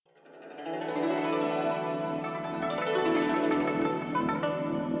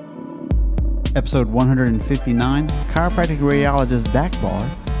episode 159, Chiropractic Radiologist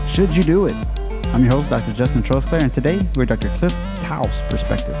DACBR, Should You Do It? I'm your host, Dr. Justin Trosclair, and today we're Dr. Cliff Tao's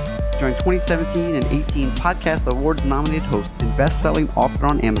perspective. Join 2017 and 18 Podcast Awards nominated host and best-selling author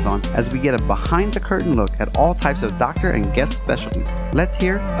on Amazon as we get a behind-the-curtain look at all types of doctor and guest specialties. Let's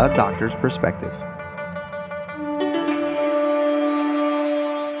hear a doctor's perspective.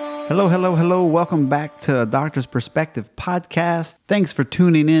 Hello. Welcome back to a Doctor's Perspective podcast. Thanks for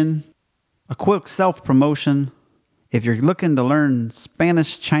tuning in. A quick self-promotion. If you're looking to learn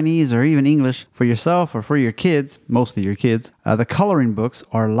Spanish, Chinese, or even English for yourself or for your kids, most of your kids, the coloring books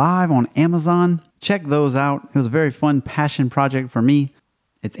are live on Amazon. Check those out. It was a very fun passion project for me.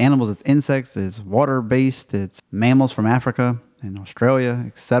 It's animals, it's insects, it's water-based, it's mammals from Africa and Australia,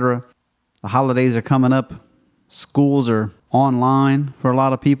 etc. The holidays are coming up. Schools are online for a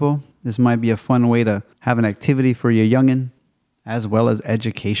lot of people. This might be a fun way to have an activity for your youngin, as well as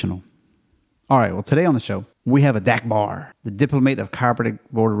educational. All right, well, today on the show, we have a DACBR, the Diplomat of Chiropractic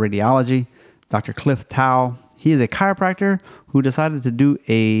Board of Radiology, Dr. Cliff Tao. He is a chiropractor who decided to do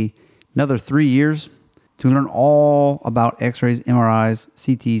another 3 years to learn all about x-rays, MRIs,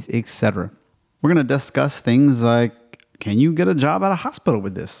 CTs, etc. We're going to discuss things like, can you get a job at a hospital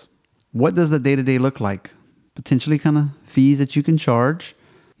with this? What does the day-to-day look like? Potentially kind of fees that you can charge.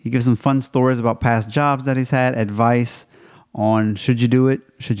 He gives some fun stories about past jobs that he's had, advice on should you do it,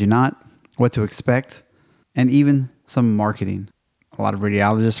 should you not, what to expect, and even some marketing. A lot of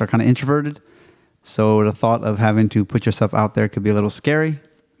radiologists are kind of introverted, so the thought of having to put yourself out there could be a little scary,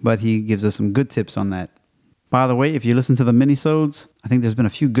 but he gives us some good tips on that. By the way, if you listen to the minisodes, I think there's been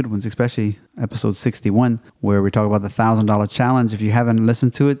a few good ones, especially episode 61, where we talk about the $1,000 challenge. If you haven't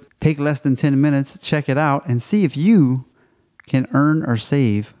listened to it, take less than 10 minutes, check it out, and see if you can earn or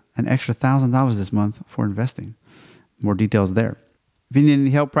save an extra $1,000 this month for investing. More details there. If you need any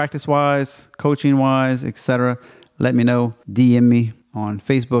help practice-wise, coaching-wise, etc., let me know. DM me on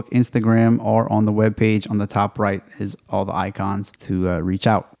Facebook, Instagram, or on the webpage on the top right is all the icons to reach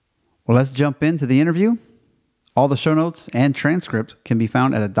out. Well, let's jump into the interview. All the show notes and transcript can be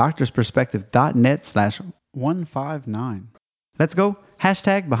found at adoctorsperspective.net/159. Let's go.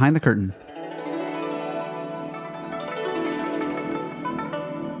 Hashtag behind the curtain.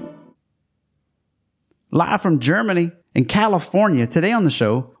 Live from Germany and California. Today on the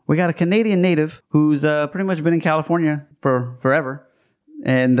show, we got a Canadian native who's pretty much been in California for forever.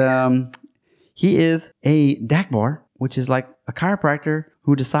 And he is a DACBR, which is like a chiropractor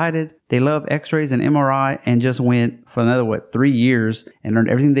who decided they love x-rays and MRI and just went for another, 3 years and learned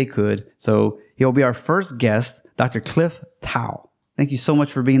everything they could. So he'll be our first guest, Dr. Cliff Tao. Thank you so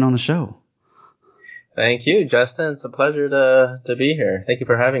much for being on the show. Thank you, Justin. It's a pleasure to be here. Thank you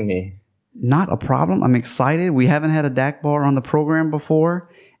for having me. Not a problem. I'm excited. We haven't had a DACBR on the program before.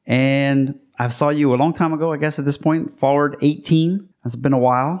 And I saw you a long time ago, I guess at this point, forward 18. That's been a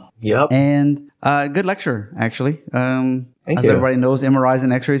while. Yep. And good lecture, actually. Thank you. Everybody knows, MRIs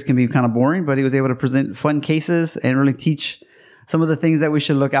and x-rays can be kind of boring, but he was able to present fun cases and really teach some of the things that we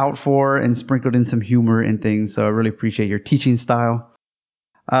should look out for and sprinkled in some humor and things. So I really appreciate your teaching style.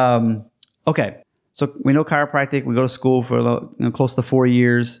 Okay. So we know chiropractic. We go to school for close to 4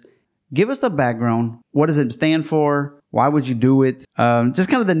 years. Give us the background. What does it stand for? Why would you do it? Just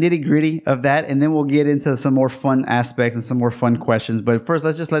kind of the nitty gritty of that. And then we'll get into some more fun aspects and some more fun questions. But first,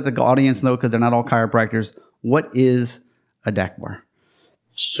 let's just let the audience know, because they're not all chiropractors. What is a DACBR?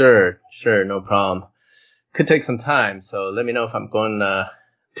 Sure. No problem. Could take some time. So let me know if I'm going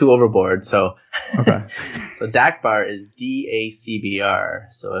too overboard. So, okay. So DACBR is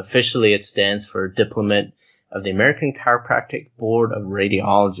DACBR. So officially it stands for Diplomat of the American Chiropractic Board of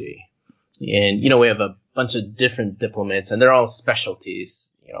Radiology. And, we have a bunch of different diplomats, and they're all specialties,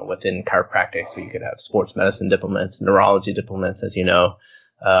 within chiropractic. So you could have sports medicine diplomats, neurology diplomats, as you know.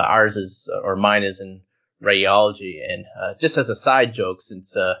 Mine is in radiology. And just as a side joke,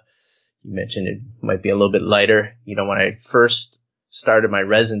 since you mentioned it might be a little bit lighter, when I first started my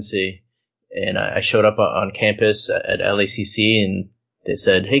residency and I showed up on campus at LACC, and they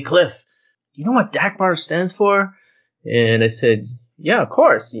said, "Hey, Cliff, do you know what DACBR stands for?" And I said, "Yeah, of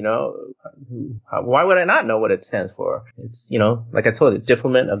course. Why would I not know what it stands for? It's, like I told you,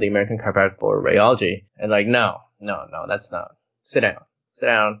 Diplomat of the American Chiropractic Board of Radiology." And like, no, that's not. Sit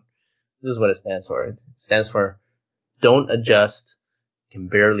down. This is what it stands for. It stands for don't adjust, can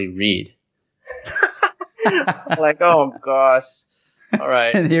barely read. Like, oh gosh. All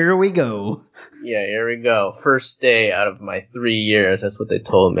right. And here we go. Yeah, here we go. First day out of my 3 years. That's what they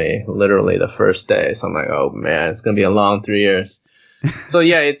told me. Literally the first day. So I'm like, oh man, it's going to be a long 3 years. So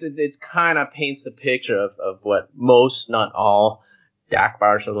yeah, it's kind of paints the picture of what most, not all,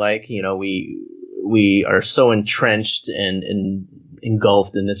 DACBRs are like. We are so entrenched and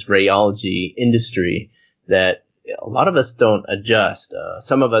engulfed in this radiology industry that a lot of us don't adjust.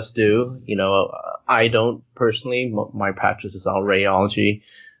 Some of us do. I don't personally. My practice is all radiology,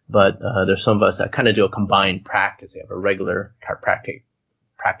 but there's some of us that kind of do a combined practice. They have a regular chiropractic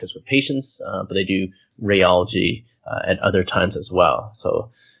practice with patients, but they do radiology at other times as well. So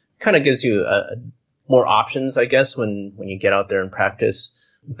kind of gives you more options, I guess, when you get out there and practice,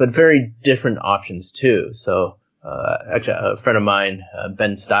 but very different options too. So actually, a friend of mine,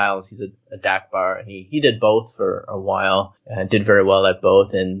 Ben Stiles, he's a DACBR, and he did both for a while and did very well at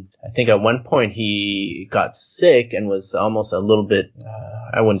both. And I think at one point he got sick and was almost a little bit,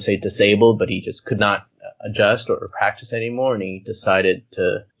 I wouldn't say disabled, but he just could not adjust or practice anymore, and he decided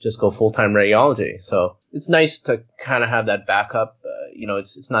to just go full-time radiology. So it's nice to kind of have that backup.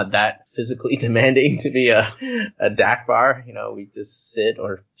 It's not that physically demanding to be a DACBR. We just sit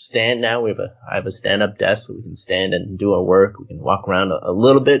or stand now. I have a stand-up desk, so we can stand and do our work. We can walk around a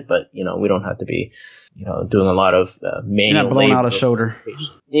little bit, but we don't have to be doing a lot of manual. You're not blowing out a shoulder.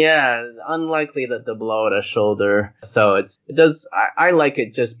 Yeah, unlikely to blow out a shoulder. So I like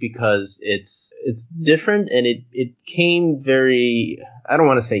it just because it's different, and it came very, I don't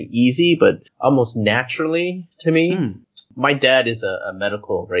want to say easy, but almost naturally to me. My dad is a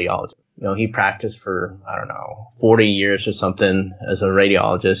medical radiologist. He practiced for, 40 years or something as a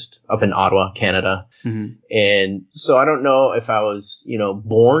radiologist up in Ottawa, Canada. Mm-hmm. And so I don't know if I was,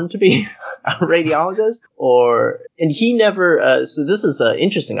 born to be a radiologist and he never, so this is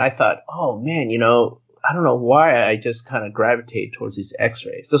interesting. I thought, oh man, I don't know why I just kind of gravitate towards these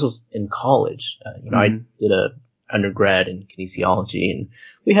x-rays. This was in college. I did a undergrad in kinesiology, and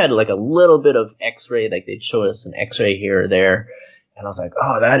we had like a little bit of x-ray, like they'd show us an x-ray here or there. And I was like,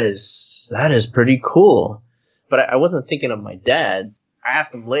 oh, that is pretty cool. But I wasn't thinking of my dad. I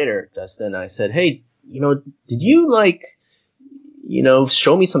asked him later, Justin, I said, hey, did you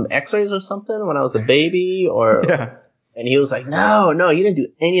show me some x-rays or something when I was a baby? Or, yeah. And he was like, no, he didn't do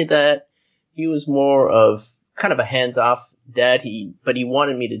any of that. He was more of kind of a hands-off dad. But he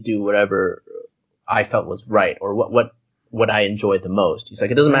wanted me to do whatever I felt was right, or what I enjoyed the most. He's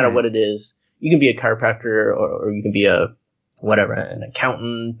like, it doesn't matter what it is. You can be a chiropractor, or you can be an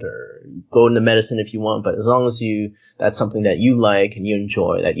accountant, or go into medicine if you want. But as long as that's something that you like and you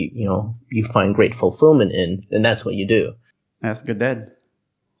enjoy, that you find great fulfillment in, then that's what you do. That's good, Dad.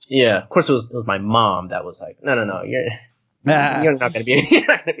 Yeah, of course it was my mom that was like, no, you're not going to be a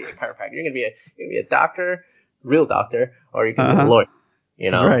chiropractor. You're going to be a doctor, real doctor, or you can be a lawyer.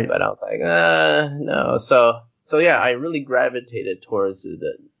 Right. But I was like, no. So yeah, I really gravitated towards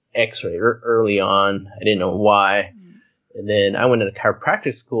the x-ray early on. I didn't know why. And then I went to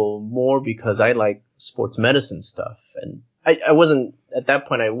chiropractic school more because I like sports medicine stuff. And I wasn't, at that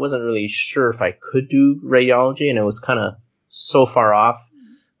point, I wasn't really sure if I could do radiology, and it was kind of so far off.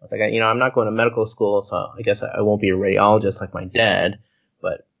 I was like, I'm not going to medical school, so I guess I won't be a radiologist like my dad,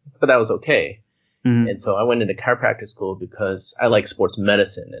 but that was okay. Mm-hmm. And so I went into chiropractic school because I like sports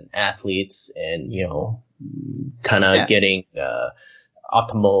medicine and athletes and, kind of getting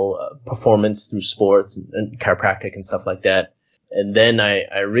optimal performance through sports and chiropractic and stuff like that. And then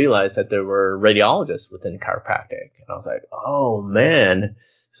I realized that there were radiologists within chiropractic. And I was like, oh, man.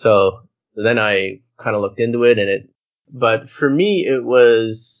 So then I kind of looked into it, but for me, it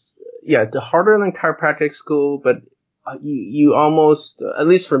was, harder than chiropractic school, but you almost, at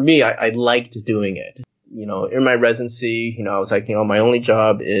least for me, I liked doing it. In my residency, I was like, my only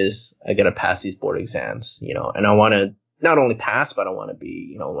job is I got to pass these board exams, and I want to not only pass, but I want to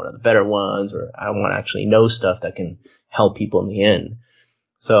be, one of the better ones, or I want to actually know stuff that can help people in the end.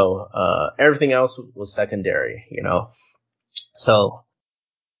 So, everything else was secondary, So.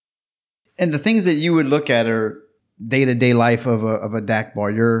 And the things that you would look at are day-to-day life of a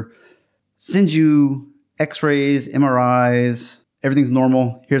DACBR. Sends you x-rays, MRIs, everything's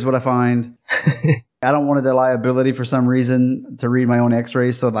normal. Here's what I find. I don't want the liability for some reason to read my own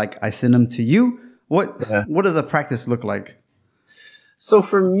x-rays, so I send them to you. What does a practice look like? So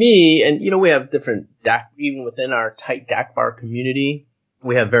for me, and we have different even within our tight DACBR community,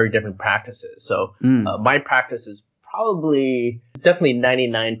 we have very different practices. So my practice is definitely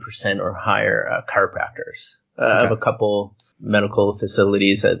 99% or higher chiropractors. I have a couple medical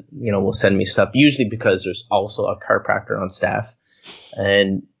facilities that, will send me stuff, usually because there's also a chiropractor on staff.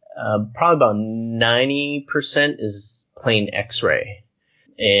 And probably about 90% is plain x-ray.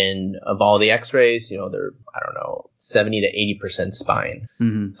 And of all the x-rays, they're, 70 to 80% spine.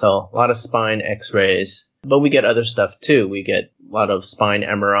 Mm-hmm. So a lot of spine x-rays. But we get other stuff too. We get a lot of spine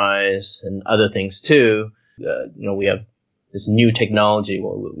MRIs and other things too. We have this new technology.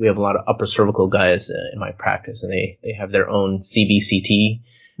 Well, we have a lot of upper cervical guys in my practice, and they have their own CBCT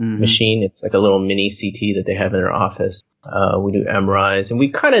machine. It's like a little mini CT that they have in their office. We do MRIs, and we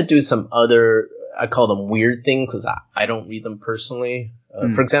kind of do some other, I call them weird things because I don't read them personally.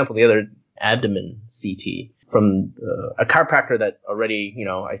 For example, the other abdomen CT from a chiropractor that already,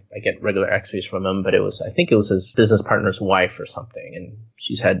 I get regular x-rays from him, but I think it was his business partner's wife or something, and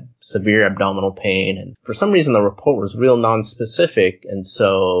she's had severe abdominal pain, and for some reason the report was real non-specific, and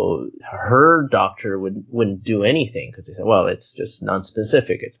so her doctor wouldn't do anything because they said, well, it's just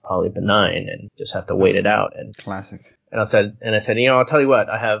non-specific, it's probably benign, and just have to wait it out. And classic. And I said, I'll tell you what,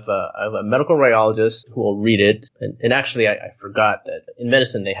 I have a medical radiologist who will read it. And actually, I forgot that in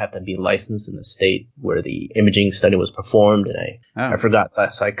medicine, they have to be licensed in the state where the imaging study was performed. And I forgot.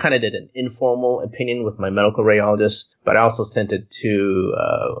 So I kind of did an informal opinion with my medical radiologist, but I also sent it to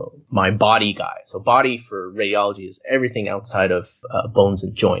my body guy. So body for radiology is everything outside of bones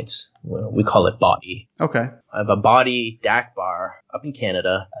and joints. We call it body. Okay. I have a body DACBR up in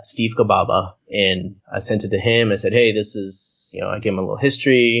Canada, Steve Kababa, and I sent it to him. I said, hey, this is, I gave him a little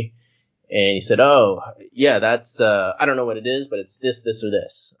history, and he said, oh, yeah, that's, I don't know what it is, but it's this, or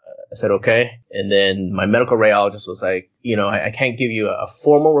this. I said, okay. And then my medical radiologist was like, I can't give you a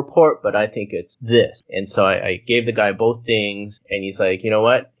formal report, but I think it's this. And so I gave the guy both things, and he's like, you know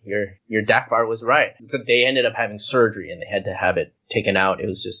what? Your DACBR was right. So they ended up having surgery, and they had to have it taken out. It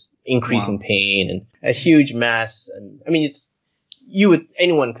was just increasing pain and a huge mass. And I mean,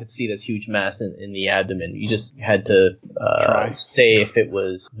 anyone could see this huge mass in the abdomen. You just had to say if it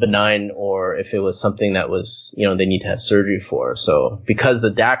was benign or if it was something that was, they need to have surgery for. So because the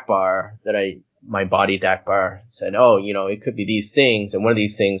DACBR my body DACBR said, oh, it could be these things, and one of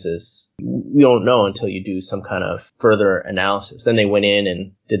these things is we don't know until you do some kind of further analysis. Then they went in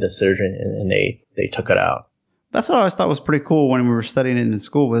and did the surgery, and they took it out. That's what I always thought was pretty cool when we were studying it in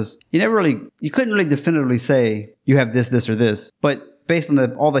school was you couldn't really definitively say you have this, or this. But based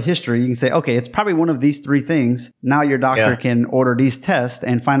on all the history, you can say, okay, it's probably one of these three things. Now your doctor can order these tests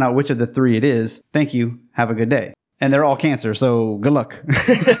and find out which of the three it is. Thank you. Have a good day. And they're all cancer, so good luck.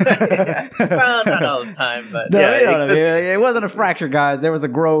 Well, not all the time, but it wasn't a fracture, guys. There was a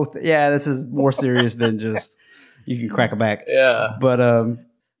growth. Yeah, this is more serious than just you can crack a back. Yeah. But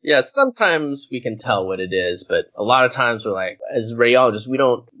yeah, sometimes we can tell what it is, but a lot of times we're like, as radiologists, we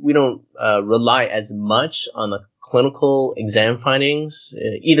don't rely as much on the clinical exam findings,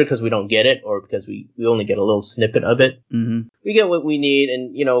 either because we don't get it or because we only get a little snippet of it. Mm-hmm. We get what we need,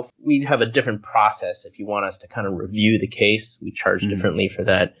 and we have a different process. If you want us to kind of review the case, we charge differently for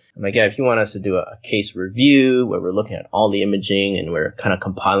that. I'm like, yeah, if you want us to do a case review where we're looking at all the imaging and we're kind of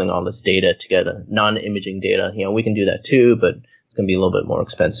compiling all this data together, non-imaging data, we can do that too, but it's going to be a little bit more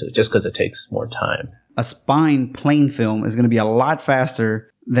expensive just because it takes more time. A spine plain film is going to be a lot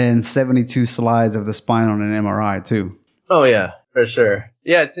faster than 72 slides of the spine on an MRI too. Oh yeah, for sure.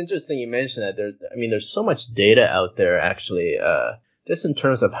 Yeah, it's interesting you mentioned that. There's so much data out there actually, just in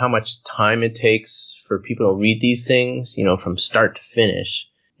terms of how much time it takes for people to read these things, from start to finish.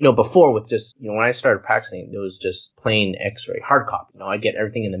 Before with just, when I started practicing, it was just plain x-ray, hard copy. I'd get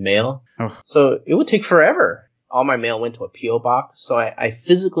everything in the mail. Oh. So it would take forever. All my mail went to a P.O. box, so I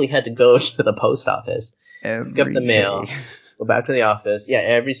physically had to go to the post office, pick up the mail, go back to the office. Yeah,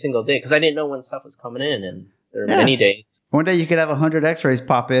 every single day, because I didn't know when stuff was coming in, and there are many days. One day you could have 100 x-rays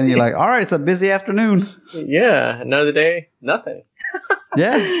pop in, and you're like, all right, it's a busy afternoon. Yeah, another day, nothing.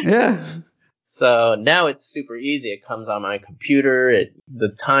 Yeah. So now it's super easy. It comes on my computer.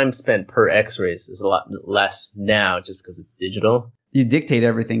 The time spent per x-rays is a lot less now just because it's digital. You dictate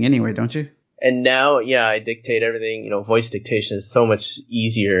everything anyway, don't you? And now, I dictate everything. Voice dictation is so much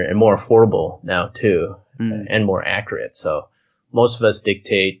easier and more affordable now too, and more accurate. So most of us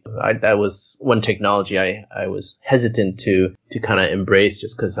dictate. That was one technology I was hesitant to kind of embrace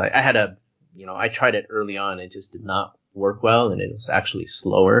just because I had I tried it early on. It just did not work well, and it was actually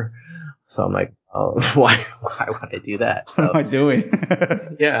slower. So I'm like, oh, why would I do that? So, what am I doing?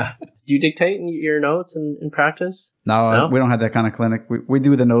 Yeah. Do you dictate your notes in practice? No, we don't have that kind of clinic. We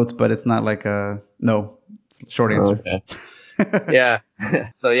do the notes, but it's not like no. Short answer. Okay. Yeah.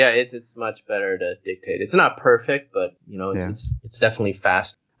 So yeah, it's much better to dictate. It's not perfect, but it's definitely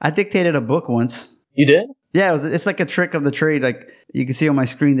fast. I dictated a book once. You did? Yeah, it's like a trick of the trade. Like you can see on my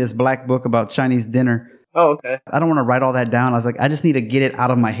screen this black book about Chinese dinner. Oh, okay. I don't want to write all that down. I was like, I just need to get it out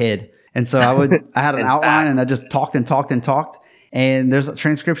of my head. And so I had an outline and I just talked. And there's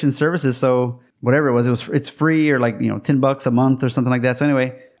transcription services. So whatever it's free or like, $10 a month or something like that. So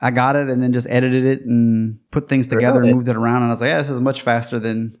anyway, I got it and then just edited it and put things together and moved it around. And I was like, yeah, this is much faster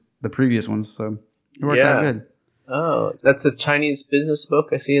than the previous ones. So it worked out good. Oh, that's the Chinese business book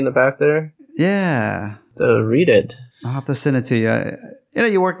I see in the back there. Yeah. So read it. I'll have to send it to you.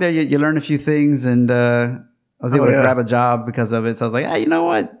 You work there, you learn a few things, and I was able to grab a job because of it. So I was like, you know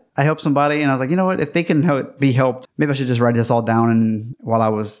what? I helped somebody, and I was like, you know what? If they can be helped, maybe I should just write this all down and while I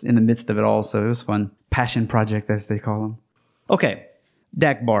was in the midst of it all. So it was fun. Passion project, as they call them. Okay.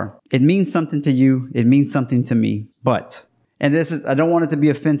 DACBR. It means something to you. It means something to me. But, and this is, I don't want it to be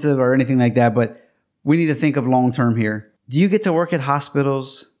offensive or anything like that, but we need to think of long term here. Do you get to work at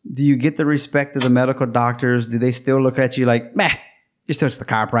hospitals? Do you get the respect of the medical doctors? Do they still look at you like, meh, you're still just a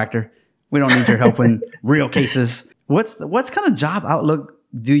chiropractor. We don't need your help in real cases. What's kind of job outlook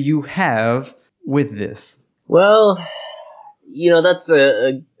do you have with this? Well, that's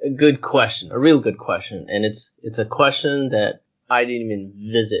a good question, a real good question. And it's a question that I didn't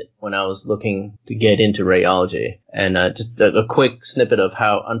even visit when I was looking to get into radiology. And just a quick snippet of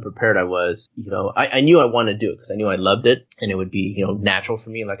how unprepared I was. I knew I wanted to do it because I knew I loved it and it would be, natural for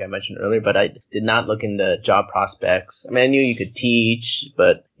me, like I mentioned earlier, but I did not look into job prospects. I mean, I knew you could teach,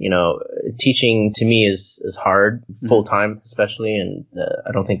 but, teaching to me is hard full time, especially. And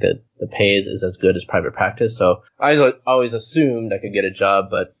I don't think that the pay is as good as private practice. So I always assumed I could get a job,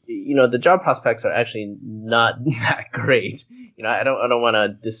 but, the job prospects are actually not that great. I don't want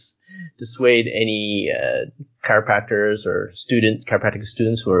to dissuade any chiropractors or chiropractic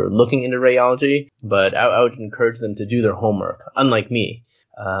students who are looking into radiology, but I would encourage them to do their homework, unlike me.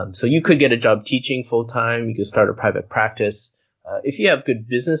 So you could get a job teaching full time. You could start a private practice. If you have good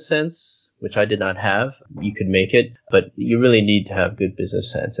business sense, which I did not have, you could make it, but you really need to have good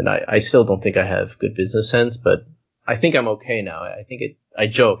business sense. And I still don't think I have good business sense, but I think I'm okay now. I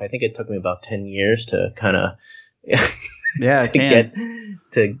joke. I think it took me about 10 years to kind of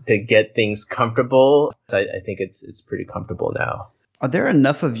to get things comfortable. I think it's pretty comfortable now. Are there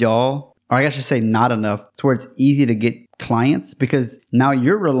enough of y'all, or I guess I should say not enough, to where it's easy to get clients? Because now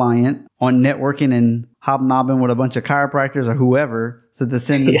you're reliant on networking and hobnobbing with a bunch of chiropractors or whoever, so to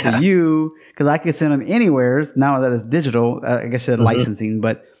send them to you, because I could send them anywhere now that it's digital. I guess I said licensing,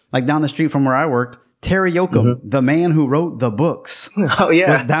 but like down the street from where I worked, Terry Yoakum, the man who wrote the books,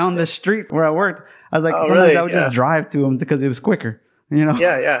 was down the street where I worked. I was like, sometimes I would just drive to him because it was quicker,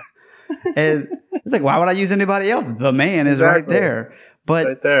 Yeah. And it's like, why would I use anybody else? The man is right there. But,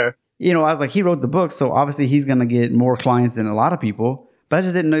 right there. I was like, he wrote the book, so obviously he's going to get more clients than a lot of people. But I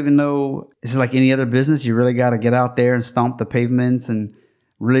just didn't even know, it's like any other business. You really got to get out there and stomp the pavements and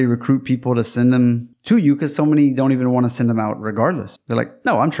really recruit people to send them to you, because so many don't even want to send them out regardless. They're like,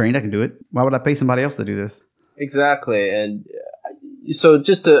 no, I'm trained. I can do it. Why would I pay somebody else to do this? Exactly. And so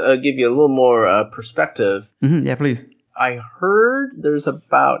just to give you a little more perspective. Yeah, please. I heard there's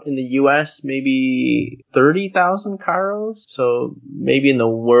about, in the U.S., maybe 30,000 chiros. So maybe in the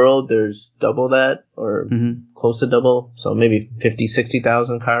world there's double that, or close to double. So maybe 50,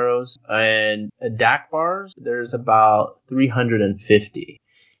 60,000 chiros. And DACBRs, there's about 350.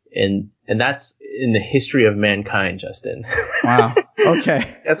 And that's in the history of mankind, Justin. Wow.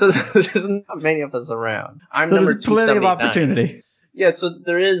 Okay. So there's not many of us around. I'm so number there's plenty of opportunity. Yeah, so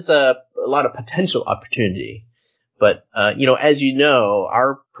there is a lot of potential opportunity. But, as you know,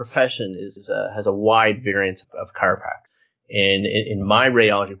 our profession has a wide variance of chiropractic. And in my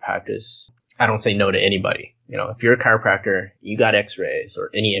radiology practice, I don't say no to anybody. If you're a chiropractor, you got x-rays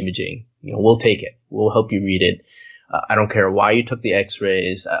or any imaging, we'll take it. We'll help you read it. I don't care why you took the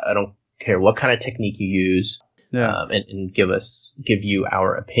x-rays. I don't care what kind of technique you use. And give you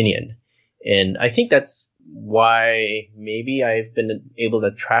our opinion. And I think that's why maybe I've been able to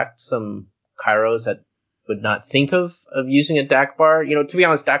attract some chiros that would not think of using a DACBR. To be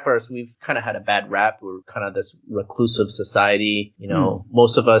honest, DACBRs, we've kind of had a bad rap. We're kind of this reclusive society.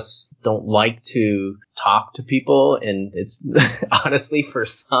 Most of us don't like to talk to people. And it's honestly, for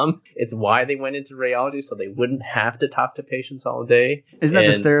some, it's why they went into radiology, so they wouldn't have to talk to patients all day. Isn't that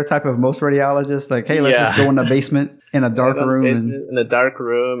the stereotype of most radiologists? Like, hey, let's just go in the basement in a dark room. In a dark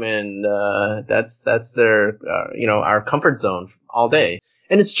room. And that's their, our comfort zone all day.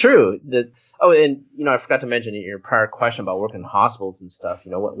 And it's true that, I forgot to mention in your prior question about working in hospitals and stuff,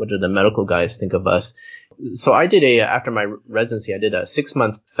 what do the medical guys think of us? So I did after my residency, I did a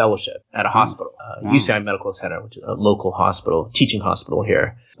 6-month fellowship at a hospital, UCI Medical Center, which is a local hospital, teaching hospital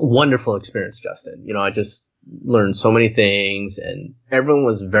here. Wonderful experience, Justin. I just learned so many things, and everyone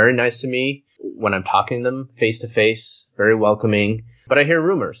was very nice to me when I'm talking to them face to face, very welcoming. But I hear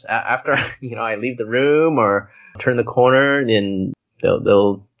rumors after, I leave the room or turn the corner, then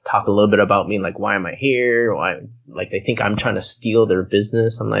they'll talk a little bit about me, like, why am I here? Why, like, they think I'm trying to steal their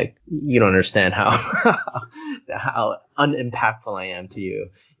business. I'm like, you don't understand how how unimpactful I am to you,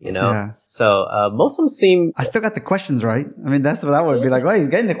 you know? Yeah. So most of them seem... I still got the questions right. I mean, that's what I would be like, well, he's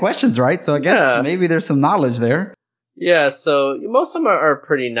getting the questions right. So I guess maybe there's some knowledge there. Yeah, so most of them are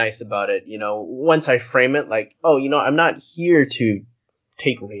pretty nice about it. You know, once I frame it like, oh, you know, I'm not here to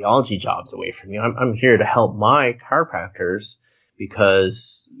take radiology jobs away from you. I'm here to help my chiropractors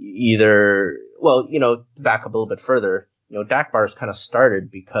because either, well, you know, back up a little bit further, you know, DACBRs kind of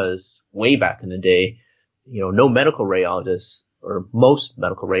started because way back in the day, you know, no medical radiologists or most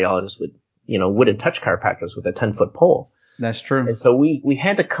medical radiologists wouldn't touch chiropractors with a 10-foot pole. That's true. And so we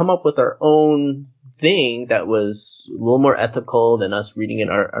had to come up with our own thing that was a little more ethical than us reading it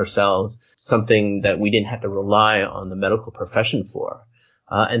ourselves, something that we didn't have to rely on the medical profession for.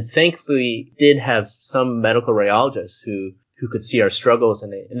 And thankfully did have some medical radiologists who could see our struggles,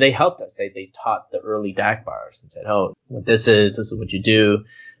 and they helped us. They taught the early DACBRs and said, oh, what this is what you do,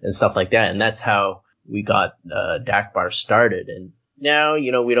 and stuff like that. And that's how we got DACBR started. And now,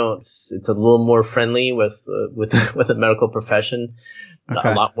 you know, it's a little more friendly with the medical profession,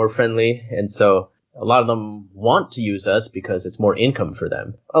 a lot more friendly. And so a lot of them want to use us because it's more income for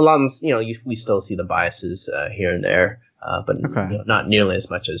them. A lot of them, you know, we still see the biases here and there, but you know, not nearly as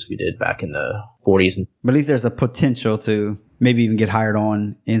much as we did back in the 40s. But at least there's a potential to maybe even get hired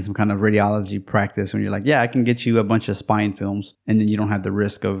on in some kind of radiology practice when you're like, yeah, I can get you a bunch of spine films, and then you don't have the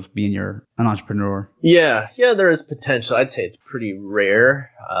risk of being an entrepreneur. Yeah, there is potential. I'd say it's pretty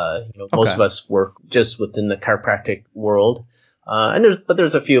rare. Most of us work just within the chiropractic world, and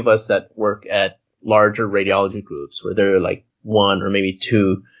there's a few of us that work at larger radiology groups where there are like one or maybe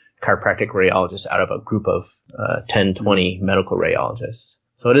two chiropractic radiologists out of a group of 10, 20 medical radiologists.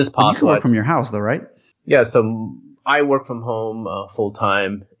 So it is possible. But you can work from your house though, right? Yeah, so I work from home full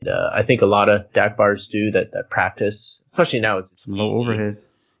time. I think a lot of DACBRs do that practice, especially now. It's low overhead.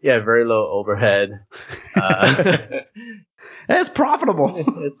 Yeah, very low overhead. It's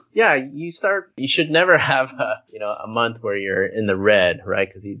profitable. You should never have a month where you're in the red, right?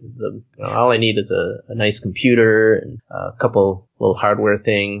 Because all I need is a nice computer and a couple little hardware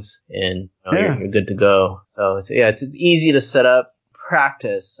things, and you're good to go. So it's easy to set up.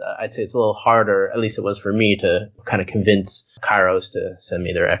 Practice, I'd say it's a little harder, at least it was for me, to kind of convince chiros to send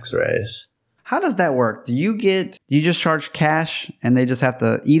me their x-rays. How does that work? Do you just charge cash and they just have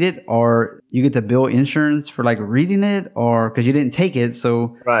to eat it, or you get to bill insurance for like reading it, or because you didn't take it?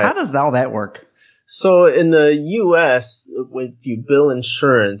 So How does all that work? So in the US, if you bill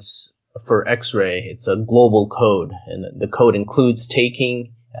insurance for x-ray, it's a global code, and the code includes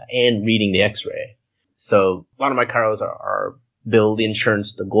taking and reading the x-ray. So a lot of my chiros are billed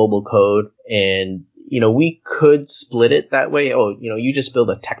insurance, the global code, and we could split it that way. Oh, you just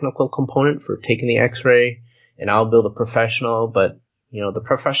build a technical component for taking the x-ray, and I'll build a professional, but the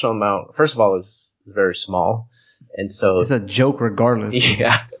professional amount, first of all, is very small, and so it's a joke regardless.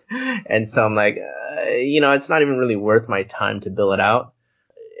 Yeah. And so I'm like, it's not even really worth my time to bill it out.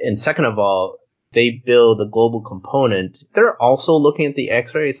 And second of all, they bill the global component. They're also looking at the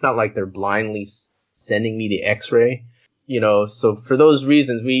x-ray. It's not like they're blindly sending me the x-ray. So for those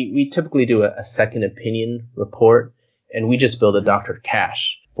reasons, we typically do a second opinion report, and we just bill the doctor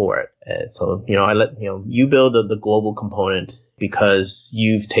cash for it. And so, I let, you build the global component because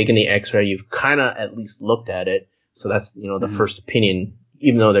you've taken the x-ray, you've kind of at least looked at it. So that's, the first opinion,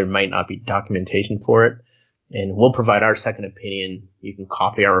 even though there might not be documentation for it. And we'll provide our second opinion. You can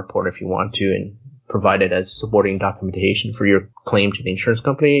copy our report if you want to and provide it as supporting documentation for your claim to the insurance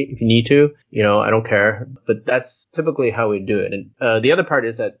company if you need to. I don't care, but that's typically how we do it. And the other part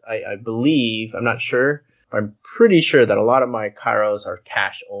is that I believe, I'm not sure, but I'm pretty sure that a lot of my chiros are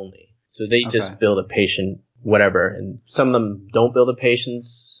cash only. So they just bill the patient whatever. And some of them don't bill the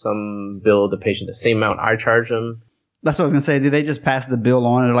patients. Some bill the patient the same amount I charge them. That's what I was going to say. Do they just pass the bill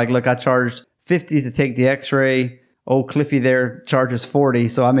on? They're like, look, I charged $50 to take the x-ray. Old Cliffy there charges $40,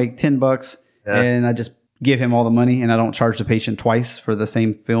 so I make $10. Yeah. And I just give him all the money, and I don't charge the patient twice for the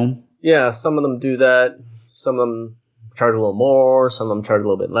same film. Yeah, some of them do that. Some of them charge a little more. Some of them charge a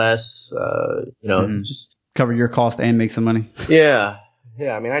little bit less. Just cover your cost and make some money. Yeah.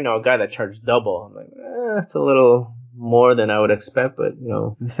 I mean, I know a guy that charged double. I'm like, that's a little more than I would expect, but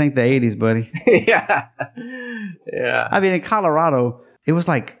this ain't the 80s, buddy. Yeah. I mean, in Colorado, it was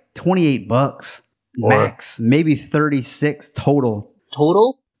like $28 max, maybe 36 total.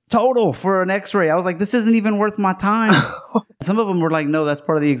 Total for an x-ray. I was like, this isn't even worth my time. Some of them were like, no, that's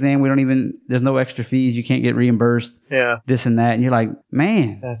part of the exam. There's no extra fees. You can't get reimbursed. Yeah. This and that. And you're like,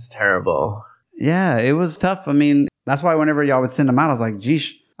 man. That's terrible. Yeah, it was tough. I mean, that's why whenever y'all would send them out, I was like,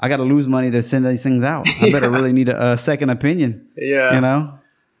 geesh, I got to lose money to send these things out. I better really need a second opinion. Yeah. You know?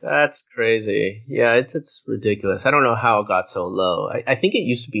 That's crazy. Yeah, it's ridiculous. I don't know how it got so low. I think it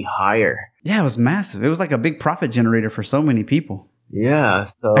used to be higher. Yeah, it was massive. It was like a big profit generator for so many people. Yeah,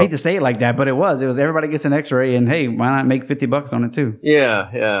 so I hate to say it like that, but it was. It was everybody gets an X-ray, and hey, why not make $50 on it too?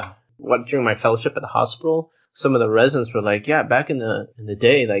 yeah. During my fellowship at the hospital, some of the residents were like, yeah, back in the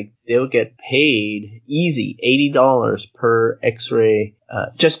day, like they would get paid easy $80 per X-ray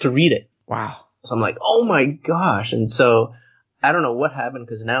just to read it. Wow. So I'm like, oh my gosh. And so I don't know what happened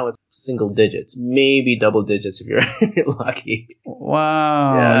because now it's single digits, maybe double digits if you're lucky.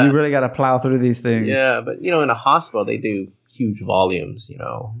 Wow. Yeah. You really got to plow through these things. Yeah, but in a hospital they do huge volumes,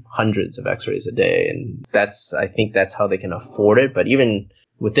 hundreds of X-rays a day, and I think that's how they can afford it. But even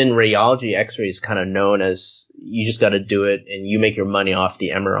within radiology, X-ray is kind of known as you just got to do it, and you make your money off the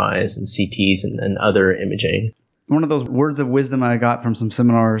MRIs and CTs and other imaging. One of those words of wisdom I got from some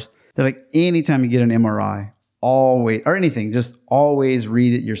seminars, they're like, anytime you get an MRI, always, or anything, just always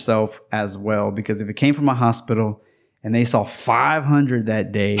read it yourself as well. Because if it came from a hospital and they saw 500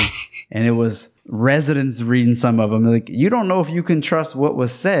 that day and it was residents reading some of them, like, you don't know if you can trust what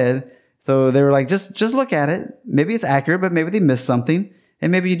was said. So they were like, just look at it. Maybe it's accurate, but maybe they missed something.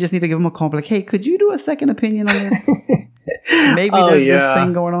 And maybe you just need to give them a call. Be like, hey, could you do a second opinion on this? Maybe there's this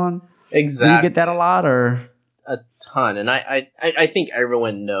thing going on. Exactly. Do you get that a lot, or? A ton. And I think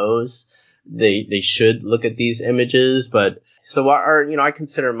everyone knows they should look at these images, but so I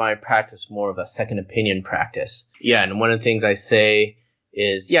consider my practice more of a second opinion practice. Yeah, and one of the things I say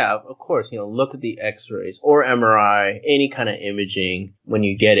is, yeah, of course, look at the X-rays or MRI, any kind of imaging when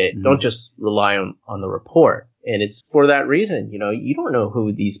you get it. Mm-hmm. Don't just rely on the report. And it's for that reason, you don't know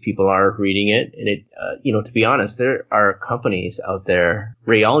who these people are reading it. And it, to be honest, there are companies out there,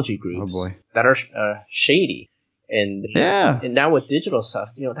 radiology groups that are shady. And yeah. And now with digital stuff,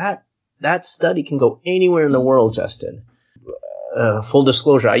 that study can go anywhere in the world, Justin. Full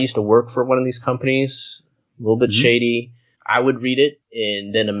disclosure, I used to work for one of these companies, a little bit shady. I would read it,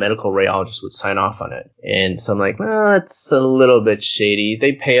 and then a medical radiologist would sign off on it. And so I'm like, well, it's a little bit shady.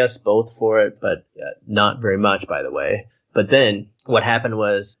 They pay us both for it, but not very much, by the way. But then what happened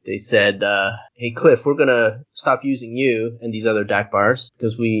was they said, hey, Cliff, we're going to stop using you and these other DACBRs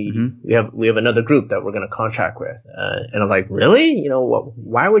because we have another group that we're going to contract with. And I'm like, really?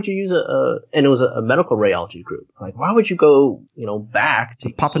 Why would you use and it was a medical radiology group. I'm like, why would you go, back to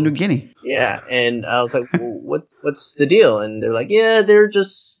Papua New Guinea? Yeah. And I was like, well, what's the deal? And they're like, yeah, they're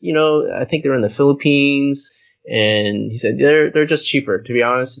just, I think they're in the Philippines. And he said, they're just cheaper. To be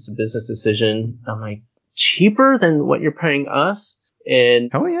honest, it's a business decision. I'm like, cheaper than what you're paying us?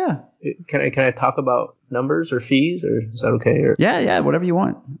 And oh yeah, can I talk about numbers or fees, or is that okay? Or yeah, whatever you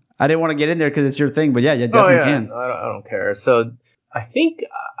want. I didn't want to get in there because it's your thing, but yeah, you definitely can. I don't care. So I think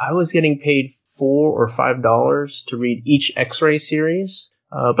I was getting paid $4 or $5 to read each X-ray series,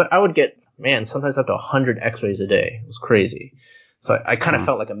 but I would get sometimes up to 100 X-rays a day. It was crazy. So I kind of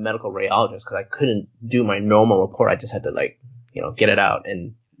felt like a medical radiologist because I couldn't do my normal report. I just had to get it out,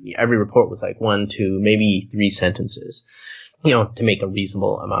 and every report was like 1, 2, maybe 3 sentences, to make a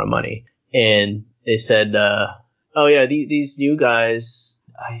reasonable amount of money. And they said, oh yeah, these new guys,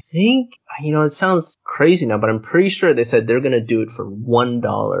 I think, it sounds crazy now, but I'm pretty sure they said they're going to do it for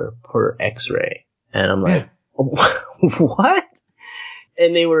 $1 per X-ray. And I'm like, what?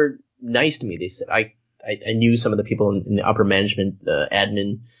 And they were nice to me. They said, I knew some of the people in the upper management, the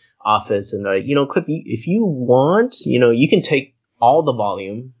admin office, and like, Cliff, if you want, you can take all the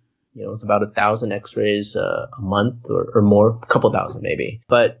volume. It's about 1,000 X-rays a month or more, a couple thousand maybe.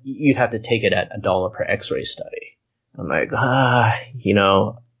 But you'd have to take it at $1 per X-ray study. I'm like,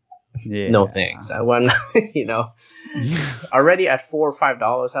 no thanks. I want, already at $4 or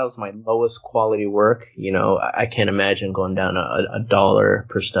 $5, that was my lowest quality work. I can't imagine going down $1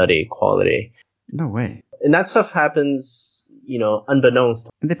 per study quality. No way. And that stuff happens, unbeknownst.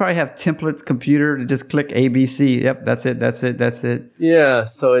 And they probably have templates computer to just click ABC. Yep, that's it. Yeah,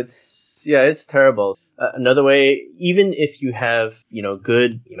 so it's terrible. Another way, even if you have,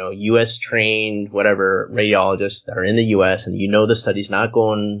 good, U.S. trained, whatever, radiologists that are in the U.S. and the study's not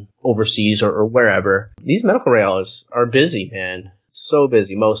going overseas or wherever, these medical radiologists are busy, man. So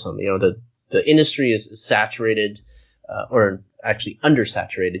busy, most of them. The industry is saturated, or actually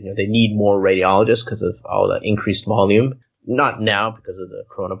undersaturated. They need more radiologists because of all the increased volume. Not now because of the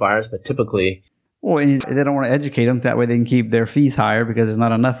coronavirus, but typically. Well, and they don't want to educate them. That way they can keep their fees higher because there's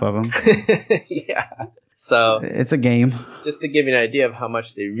not enough of them. Yeah. So it's a game. Just to give you an idea of how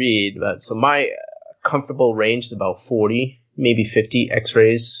much they read. So my comfortable range is about 40, maybe 50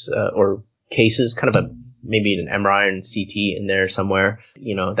 X-rays or cases, kind of a maybe an MRI and CT in there somewhere.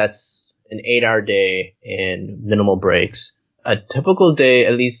 That's an 8-hour day and minimal breaks. A typical day,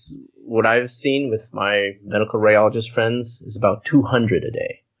 at least what I've seen with my medical radiologist friends, is about 200 a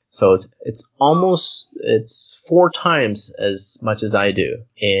day. So it's 4 times as much as I do.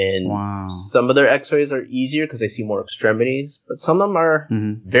 And wow. Some of their x-rays are easier because they see more extremities, but some of them are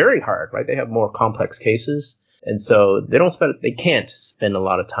very hard, right? They have more complex cases. And so they can't spend a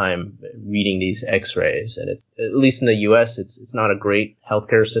lot of time reading these x-rays. And it's, at least in the US, it's not a great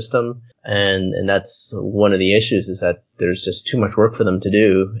healthcare system. And that's one of the issues, is that there's just too much work for them to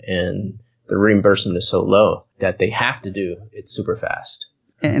do. And the reimbursement is so low that they have to do it super fast.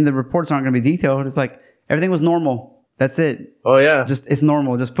 And the reports aren't going to be detailed. It's like everything was normal. That's it. Oh, yeah. It's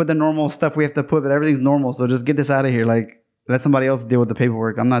normal. Just put the normal stuff we have to put, but everything's normal. So just get this out of here. Like, let somebody else deal with the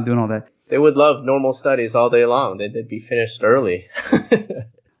paperwork. I'm not doing all that. They would love normal studies all day long. They'd be finished early.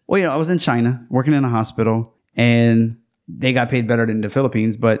 Well, I was in China working in a hospital, and they got paid better than the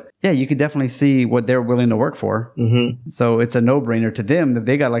Philippines. But yeah, you could definitely see what they're willing to work for. Mm-hmm. So it's a no-brainer to them. If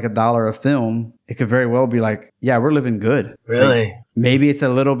they got like $1 of film, it could very well be like, yeah, we're living good. Really? Like, maybe it's a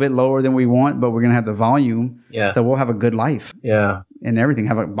little bit lower than we want, but we're going to have the volume. Yeah. So we'll have a good life. Yeah. And everything.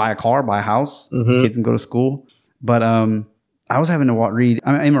 Buy a car, buy a house. Mm-hmm. Kids can go to school. But I was having to read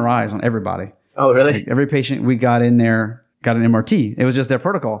MRIs on everybody. Oh, really? Like every patient we got in there got an MRT. It was just their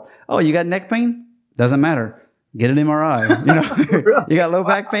protocol. Oh, you got neck pain? Doesn't matter. Get an MRI. Really? You got low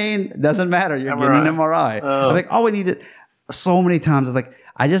back pain? Doesn't matter. You're MRI. getting an MRI. Oh. I'm like, all we needed so many times is like,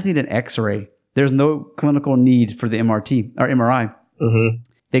 I just need an X-ray. There's no clinical need for the MRT or MRI. Mm-hmm.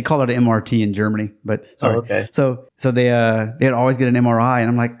 They call it an MRT in Germany, but sorry. Oh, okay. So they'd always get an MRI, and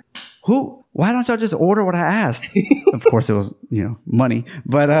I'm like, why don't y'all just order what I asked? Of course it was, money,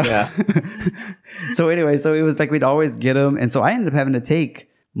 but Yeah. So anyway, so it was like we'd always get them, and so I ended up having to take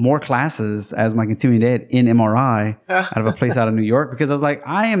more classes as my continuing ed in MRI out of a place out of New York, because I was like,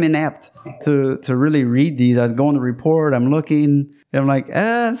 I am inept to really read these. I'd go on the report, I'm looking, and I'm like,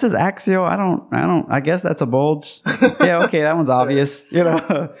 this is axial. I guess that's a bulge. Yeah, okay, that one's obvious. Is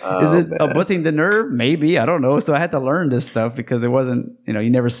it abutting the nerve? Maybe, I don't know. So I had to learn this stuff because it wasn't, you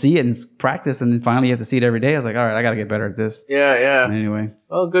never see it in practice, and then finally you have to see it every day. I was like, all right, I got to get better at this. Yeah. Anyway.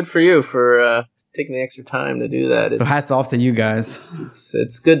 Well, good for you for taking the extra time to do that. So hats off to you guys.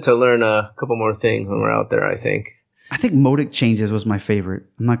 It's good to learn a couple more things when we're out there, I think. I think modic changes was my favorite.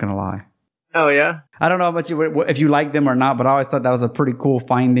 I'm not going to lie. Oh, yeah? I don't know about you, if you like them or not, but I always thought that was a pretty cool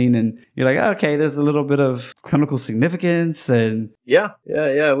finding. And you're like, okay, there's a little bit of clinical significance. And Yeah.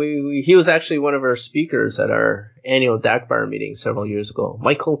 He was actually one of our speakers at our annual DACBR meeting several years ago.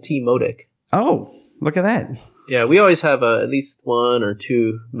 Michael T. Modic. Oh, look at that. Yeah, we always have at least 1 or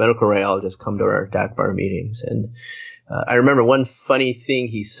 2 medical radiologists come to our DACBR meetings. And I remember one funny thing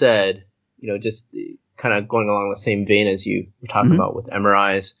he said, just kind of going along the same vein as you were talking about with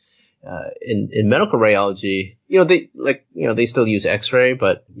MRIs. In medical radiology, they still use X-ray,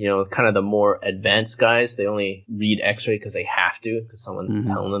 but kind of the more advanced guys, they only read X-ray because they have to, because someone's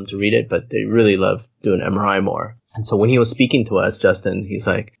telling them to read it, but they really love doing MRI more. And so when he was speaking to us, Justin, he's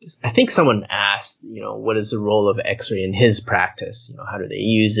like, I think someone asked, what is the role of X-ray in his practice? How do they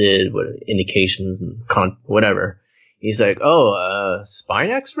use it? What are the indications and whatever? He's like,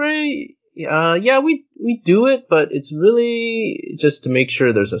 spine X-ray? Yeah, we do it, but it's really just to make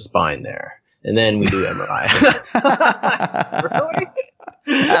sure there's a spine there. And then we do MRI.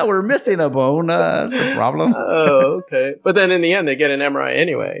 Really? We're missing a bone. That's the problem. Oh, okay. But then in the end, they get an MRI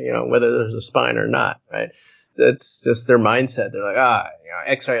anyway, whether there's a spine or not, right? It's just their mindset. They're like,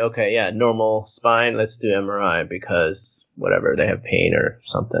 X-ray, okay, yeah, normal spine, let's do MRI because whatever, they have pain or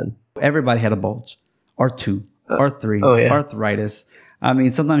something. Everybody had a bulge, or 2, or 3, arthritis. I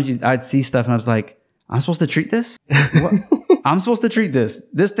mean, sometimes I'd see stuff and I was like, I'm supposed to treat this? What? I'm supposed to treat this.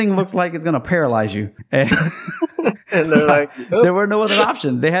 This thing looks like it's going to paralyze you. And they're like, oh. There were no other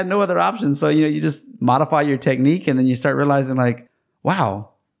options. They had no other options. So, you just modify your technique, and then you start realizing like,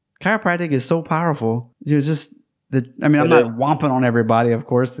 wow, chiropractic is so powerful. I'm not whomping on everybody, of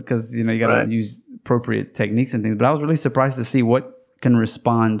course, because, you got to use appropriate techniques and things. But I was really surprised to see what can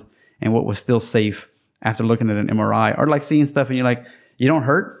respond and what was still safe after looking at an MRI, or like seeing stuff and you're like, you don't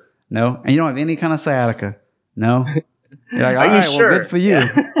hurt? No. And you don't have any kind of sciatica? No. You're like, all right, sure? Well, good for you.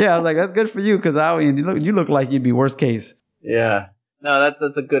 Yeah, I was like, that's good for you, because you look like you'd be worst case. Yeah. No,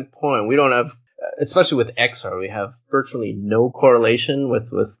 that's a good point. We don't have, especially with XR, we have virtually no correlation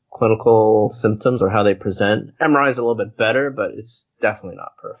with clinical symptoms or how they present. MRI is a little bit better, but it's definitely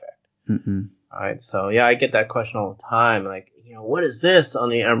not perfect. Mm-mm. All right. So, yeah, I get that question all the time. Like, what is this on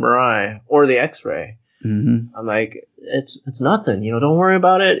the MRI or the X-ray? Mm-hmm. I'm like, it's nothing. Don't worry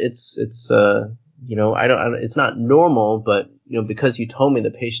about it. It's it's not normal, but, because you told me the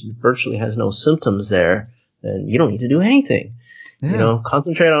patient virtually has no symptoms there, then you don't need to do anything. Yeah.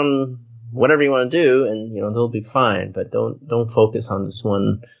 Concentrate on whatever you want to do, and, they'll be fine. But don't focus on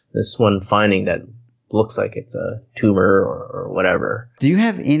this one finding that looks like it's a tumor or whatever. Do you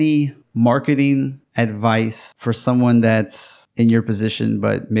have any marketing advice for someone that's in your position,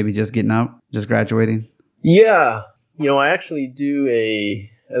 but maybe just getting out, just graduating? Yeah. I actually do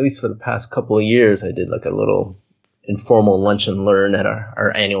at least for the past couple of years, I did like a little informal lunch and learn at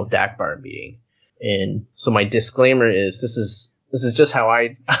our annual DACBR meeting. And so my disclaimer is this is just how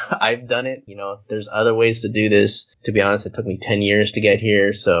I've done it. There's other ways to do this. To be honest, it took me 10 years to get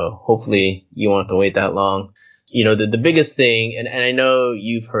here. So hopefully you won't have to wait that long. The biggest thing, and I know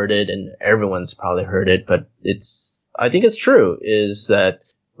you've heard it and everyone's probably heard it, but I think it's true, is that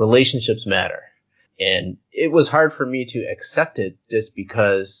relationships matter. And it was hard for me to accept it just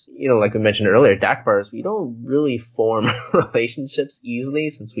because, like we mentioned earlier, DACBRs, we don't really form relationships easily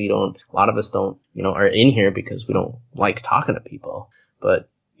since a lot of us don't, are in here because we don't like talking to people.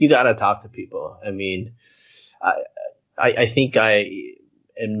 But you got to talk to people. I mean, I think I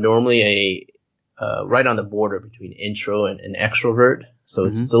am normally right on the border between intro and extrovert. So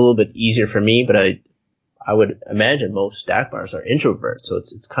it's a little bit easier for me, but I would imagine most DACBRs are introverts, so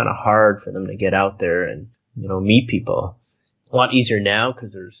it's kind of hard for them to get out there and, meet people. A lot easier now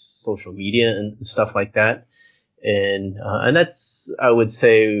because there's social media and stuff like that. And that's, I would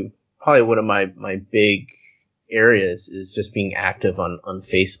say, probably one of my big areas is just being active on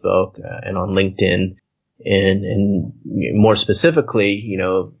Facebook and on LinkedIn. And more specifically,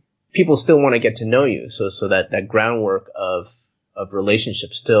 people still want to get to know you. So that groundwork of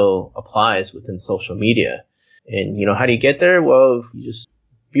relationships still applies within social media. And, how do you get there? Well, you just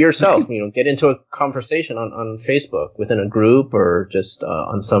be yourself, get into a conversation on Facebook within a group or just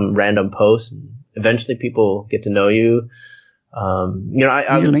on some random post. And eventually people get to know you. Your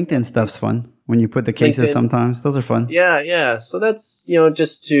LinkedIn stuff's fun when you put the cases LinkedIn, sometimes. Those are fun. Yeah. So that's,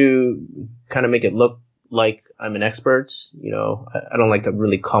 just to kind of make it look like I'm an expert. I don't like to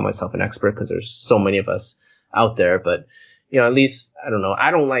really call myself an expert because there's so many of us out there, but at least, I don't know.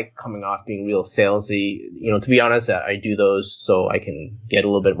 I don't like coming off being real salesy. To be honest, I do those so I can get a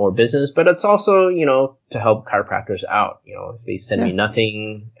little bit more business, but it's also, to help chiropractors out. If they send me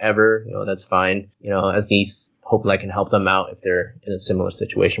nothing ever, that's fine. At least hopefully I can help them out if they're in a similar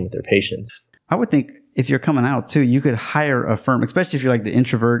situation with their patients. I would think if you're coming out too, you could hire a firm, especially if you're like the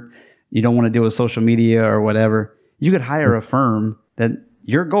introvert, you don't want to deal with social media or whatever. You could hire a firm that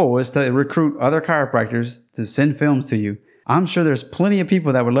your goal is to recruit other chiropractors to send films to you. I'm sure there's plenty of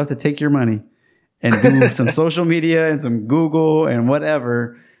people that would love to take your money and do some social media and some Google and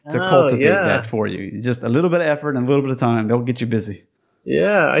whatever to cultivate that for you. Just a little bit of effort and a little bit of time. They'll get you busy.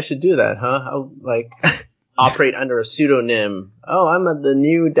 Yeah, I should do that, huh? I'll operate under a pseudonym. Oh, I'm at the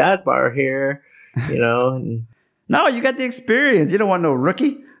new DACBR here, No, you got the experience. You don't want no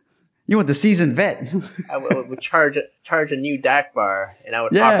rookie. You want the seasoned vet. I would charge a new DACBR, and I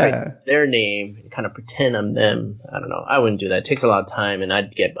would operate their name and kind of pretend I'm them. I don't know. I wouldn't do that. It takes a lot of time, and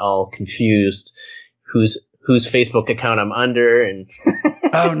I'd get all confused whose Facebook account I'm under. And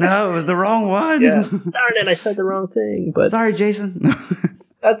oh no, it was the wrong one. Yeah, darn it, I said the wrong thing. But sorry, Jason.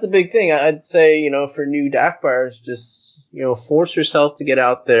 That's the big thing. I'd say, for new DACBRs, just force yourself to get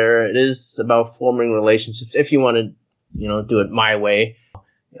out there. It is about forming relationships if you want to, do it my way.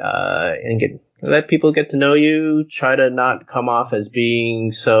 And let people get to know you. Try to not come off as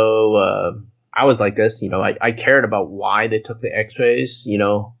being so. I was like this, I cared about why they took the X-rays,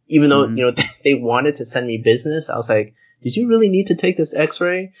 even though they wanted to send me business. I was like, did you really need to take this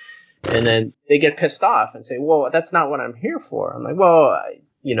X-ray? And then they get pissed off and say, well, that's not what I'm here for. I'm like, well,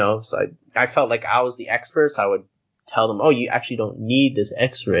 so I felt like I was the expert. So I would tell them, oh, you actually don't need this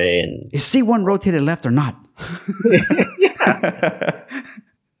X-ray. And is C1 rotated left or not?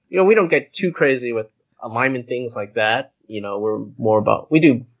 Yeah. We don't get too crazy with alignment things like that. We're more about, we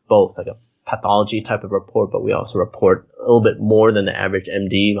do both, like a pathology type of report, but we also report a little bit more than the average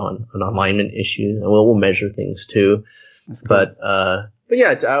MD on alignment issues, and we'll measure things too. That's cool. But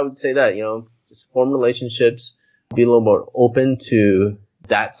yeah, I would say that, just form relationships, be a little more open to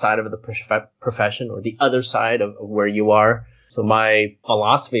that side of the profession or the other side of where you are. So my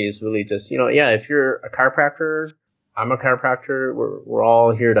philosophy is really just, if you're a chiropractor, I'm a chiropractor. We're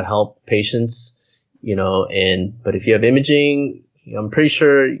all here to help patients, but if you have imaging, I'm pretty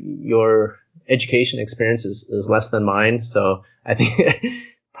sure your education experience is less than mine. So I think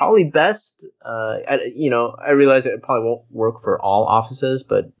probably best, I realize it probably won't work for all offices,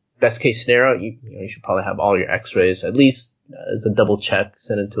 but best case scenario, you should probably have all your x-rays, at least as a double check,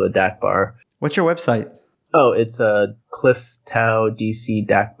 send it to a DACBR. What's your website? Oh, it's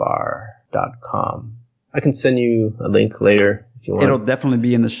clifftowdcdacbar.com. I can send you a link later if you want. It'll definitely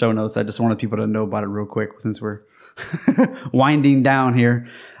be in the show notes. I just wanted people to know about it real quick since we're winding down here.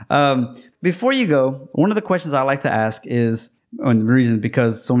 Before you go, one of the questions I like to ask is, and the reason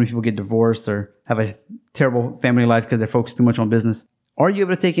because so many people get divorced or have a terrible family life because they're focused too much on business. Are you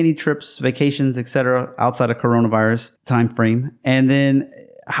able to take any trips, vacations, etc., outside of coronavirus time frame? And then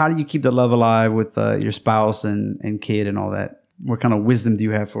how do you keep the love alive with your spouse and kid and all that? What kind of wisdom do you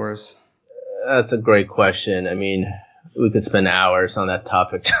have for us? That's a great question. I mean, we could spend hours on that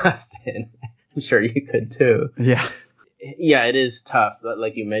topic, Justin. I'm sure you could too. Yeah. Yeah, it is tough. But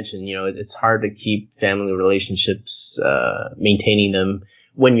like you mentioned, it's hard to keep family relationships, maintaining them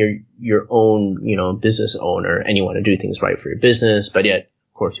when you're your own, business owner and you want to do things right for your business, but yet,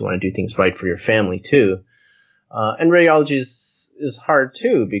 of course, you want to do things right for your family too. And radiology is hard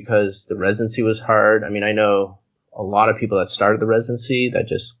too because the residency was hard. I mean, I know a lot of people that started the residency that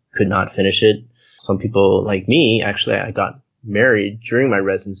just could not finish it. Some people like me, actually, I got married during my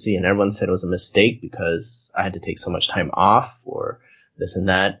residency and everyone said it was a mistake because I had to take so much time off for this and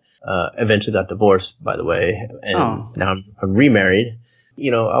that. Eventually got divorced, by the way, and now I'm remarried.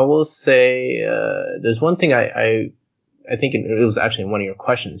 I will say there's one thing I think it was actually in one of your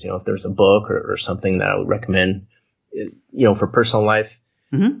questions, if there's a book or something that I would recommend, for personal life.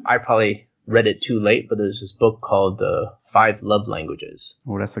 Mm-hmm. I probably read it too late, but there's this book called The 5 Love Languages.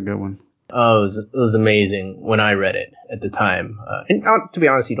 Oh, that's a good one. Oh, it was amazing when I read it at the time. And to be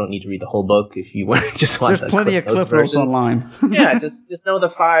honest, you don't need to read the whole book if you just want. There's plenty of cliff notes online. Yeah, just know the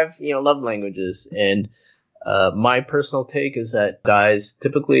 5 love languages. And my personal take is that guys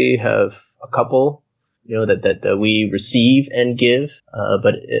typically have a couple, that we receive and give.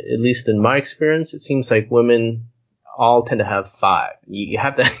 But at least in my experience, it seems like women all tend to have 5. You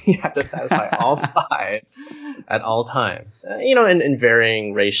have to satisfy all 5 at all times, in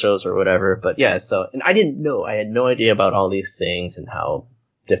varying ratios or whatever. But yeah, and I didn't know, I had no idea about all these things and how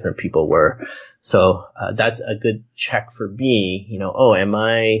different people were. So that's a good check for me. Am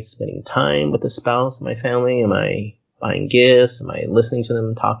I spending time with the spouse, my family? Am I buying gifts? Am I listening to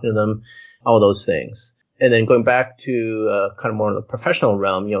them, talking to them? All those things. And then going back to kind of more in the professional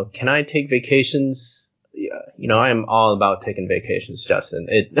realm, can I take vacations? Yeah, I am all about taking vacations, Justin.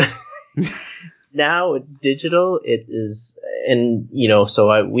 Now with digital, it is, and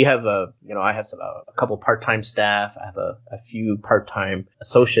so we have I have a couple part-time staff. I have a few part-time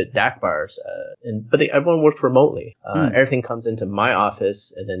associate DACBRs, but everyone works remotely. Everything comes into my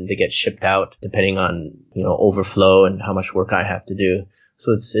office, and then they get shipped out depending on overflow and how much work I have to do.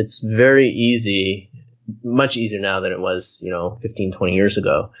 So it's very easy, much easier now than it was 15, 20 years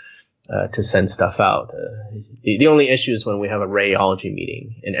ago. To send stuff out. The only issue is when we have a radiology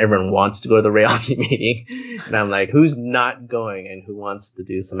meeting and everyone wants to go to the radiology meeting. And I'm like, who's not going and who wants to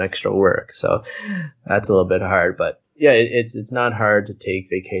do some extra work? So that's a little bit hard. But yeah, it's not hard to take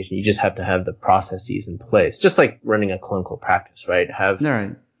vacation. You just have to have the processes in place. Just like running a clinical practice, right? Have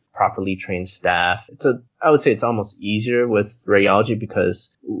properly trained staff. I would say it's almost easier with radiology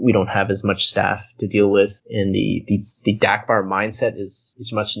because we don't have as much staff to deal with, and the DACBR mindset is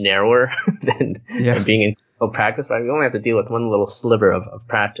much narrower than being in clinical practice. But we only have to deal with one little sliver of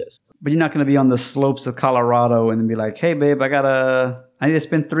practice. But you're not going to be on the slopes of Colorado and be like, hey, babe, I need to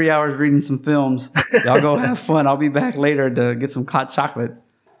spend 3 hours reading some films. Y'all go have fun. I'll be back later to get some hot chocolate.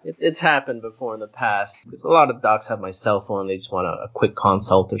 It's happened before in the past because a lot of docs have my cell phone. They just want a quick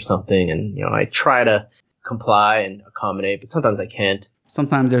consult or something. And, I try to comply and accommodate, but sometimes I can't.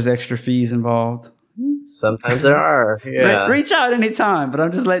 Sometimes there's extra fees involved. Sometimes there are. Yeah. Reach out anytime, but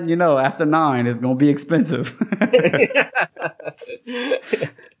I'm just letting you know after 9 it's going to be expensive.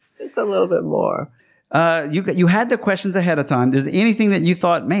 Just a little bit more. You had the questions ahead of time. There's anything that you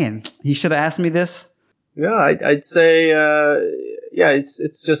thought, man, he should have asked me this? Yeah, I'd say,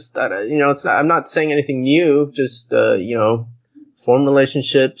 it's just, I'm not saying anything new, just, form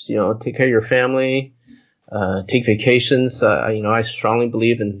relationships, take care of your family, take vacations. I strongly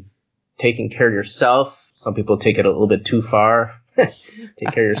believe in taking care of yourself. Some people take it a little bit too far.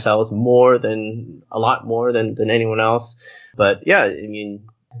 Take care of yourselves a lot more than anyone else. But yeah, I mean,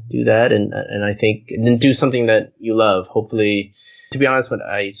 do that. And I think, and then do something that you love. Hopefully, to be honest, when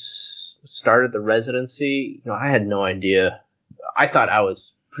I started the residency, I had no idea. I thought I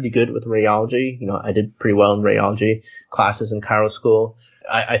was pretty good with radiology. I did pretty well in radiology classes in chiro school.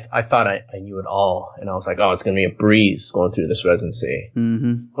 I thought I knew it all, and I was like, oh, it's going to be a breeze going through this residency.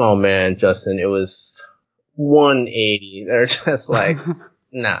 Mm-hmm. Oh man, Justin, it was 180. They're just like,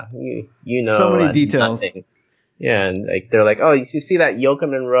 nah, you know, so many details. Nothing. Yeah, and like they're like, oh, you see that Yoka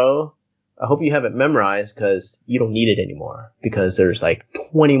Monroe I hope you have it memorized because you don't need it anymore because there's like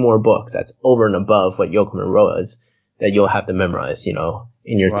 20 more books that's over and above what Yoakum and Roa is that you'll have to memorize, in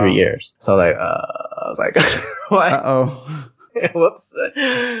your 3 years. So I was like, what? Uh-oh. Whoops.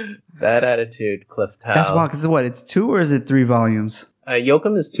 Bad attitude, Cliff Tao. That's wild, because what, it's 2 or is it 3 volumes?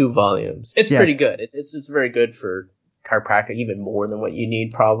 Yoakum is 2 volumes. It's pretty good. It's very good for chiropractic, even more than what you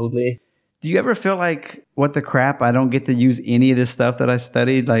need probably. Do you ever feel like, what the crap, I don't get to use any of this stuff that I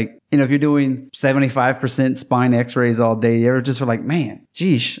studied? Like, if you're doing 75% spine x-rays all day, you ever just feel like, man,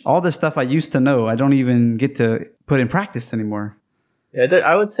 geesh, all this stuff I used to know, I don't even get to put in practice anymore? Yeah,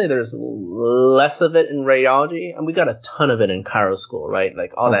 I would say there's less of it in radiology, and we got a ton of it in chiro school, right?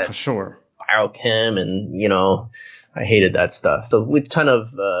 Like all that for sure. biochem and, I hated that stuff. So with a ton of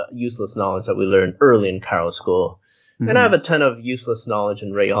useless knowledge that we learned early in chiro school. And I have a ton of useless knowledge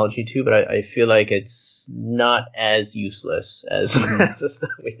in radiology too, but I feel like it's not as useless as the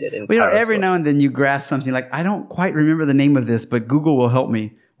stuff we did in chiro every school. now and then you grasp something like, I don't quite remember the name of this, but Google will help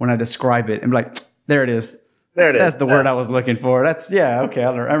me when I describe it. And be like, there it is. There it is. That's the word I was looking for. Okay,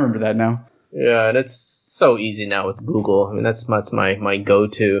 I remember that now. Yeah, and it's so easy now with Google. I mean, that's my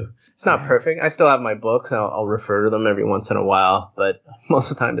go-to. It's not perfect. I still have my books, and I'll refer to them every once in a while, but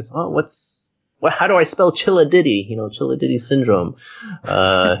most of the time it's, how do I spell Chilaiditi? Chilaiditi syndrome.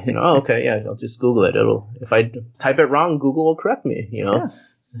 Okay, yeah, I'll just Google it. If I type it wrong, Google will correct me,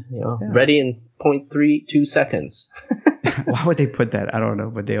 ready in 0.32 seconds. Why would they put that? I don't know,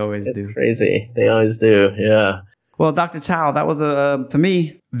 but they always do. It's crazy. They always do, yeah. Well, Dr. Chow, that was, to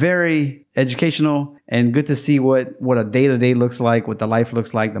me, very educational and good to see what a day-to-day looks like, what the life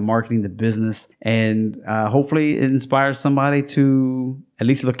looks like, the marketing, the business, and hopefully it inspires somebody to at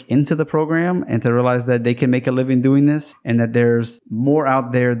least look into the program and to realize that they can make a living doing this and that there's more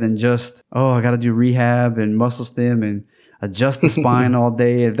out there than just, I got to do rehab and muscle stim and adjust the spine all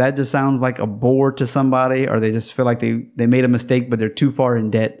day. If that just sounds like a bore to somebody, or they just feel like they made a mistake but they're too far in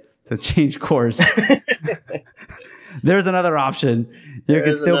debt to change course, there's another option. You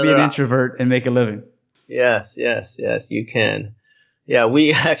can still be an introvert and make a living. Yes, you can. Yeah,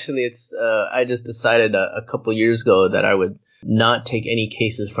 we actually, I just decided a couple years ago that I would not take any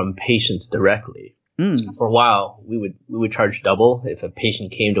cases from patients directly. For a while, we would charge double if a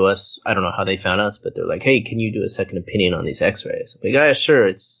patient came to us. I don't know how they found us, but they're like, "Hey, can you do a second opinion on these X-rays?" I'm like, "Yeah, sure."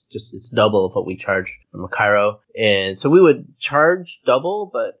 It's double of what we charge from a chiro, and so we would charge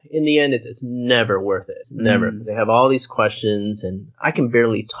double, but in the end, it's never worth it. It's never, because they have all these questions, and I can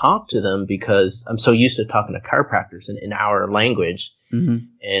barely talk to them because I'm so used to talking to chiropractors in our language.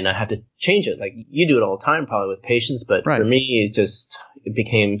 And I have to change it. Like you do it all the time, probably with patients, but for me, it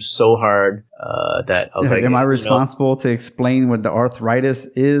became so hard that I was like, "Am I responsible to explain what the arthritis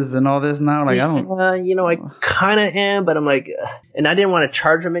is and all this now?" Like I don't. I kind of am, but I'm like, and I didn't want to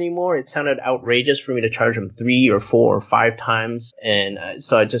charge them anymore. It sounded outrageous for me to charge them 3 or 4 or 5 times, and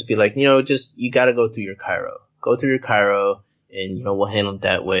so I'd just be like, you got to go through your chiro. Go through your chiro, and we'll handle it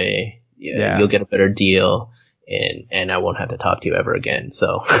that way. Yeah, you'll get a better deal. And I won't have to talk to you ever again.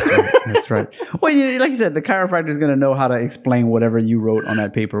 So that's right. Well, like you said, the chiropractor is going to know how to explain whatever you wrote on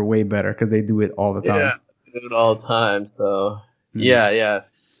that paper way better because they do it all the time. Yeah, they do it all the time. So yeah.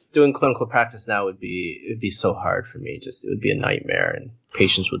 Doing clinical practice now it'd be so hard for me. It would be a nightmare, and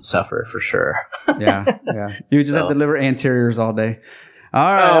patients would suffer for sure. Yeah. You just have to deliver anteriors all day. All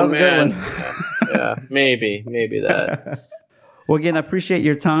right, that was a good one. Yeah, maybe that. Well, again, I appreciate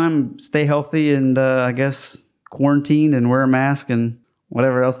your time. Stay healthy and I guess quarantine and wear a mask and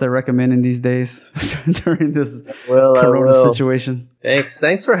whatever else they're recommending these days during this corona situation.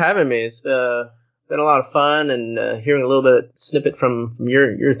 Thanks for having me. It's been a lot of fun, and hearing a little bit snippet from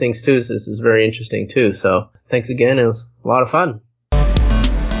your things too. So this is very interesting too. So thanks again. It was a lot of fun.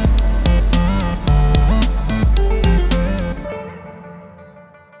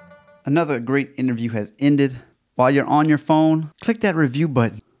 Another great interview has ended. While you're on your phone, click that review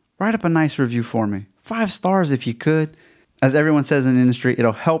button. Write up a nice review for me. 5 stars if you could. As everyone says in the industry,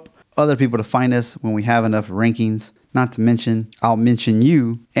 it'll help other people to find us when we have enough rankings. Not to mention, I'll mention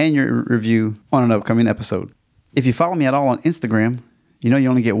you and your review on an upcoming episode. If you follow me at all on Instagram, you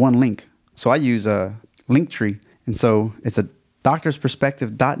only get one link. So I use a Linktree. And so it's a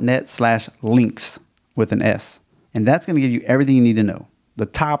doctorsperspective.net/links with an S. And that's going to give you everything you need to know. The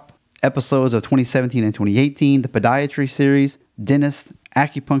top episodes of 2017 and 2018, the podiatry series, dentist,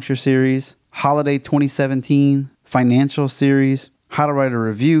 acupuncture series, holiday 2017, financial series, how to write a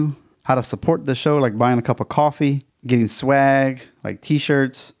review, how to support the show like buying a cup of coffee, getting swag like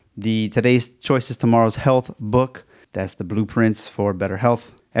t-shirts, the Today's Choices Tomorrow's Health book, that's the blueprints for better health,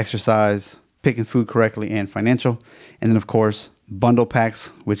 exercise, picking food correctly, and financial, and then of course bundle packs,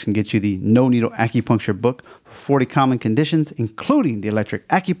 which can get you the no needle acupuncture book for 40 common conditions, including the electric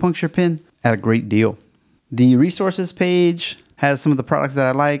acupuncture pin at a great deal. The resources page has some of the products that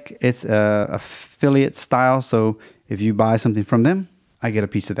I like. It's affiliate style, so if you buy something from them, I get a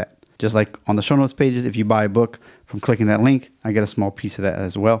piece of that. Just like on the show notes pages, if you buy a book from clicking that link, I get a small piece of that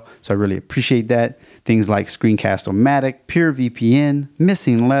as well. So I really appreciate that. Things like Screencast-O-Matic, Pure VPN,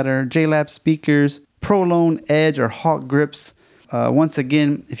 Missing Letter, JLab speakers, Prolone, Edge, or Hawk grips. Once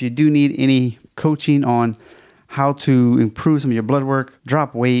again, if you do need any coaching on how to improve some of your blood work,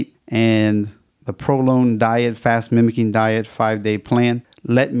 drop weight, and the Prolone diet, fast mimicking diet, 5-day plan,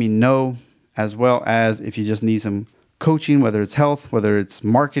 let me know. As well as if you just need some coaching, whether it's health, whether it's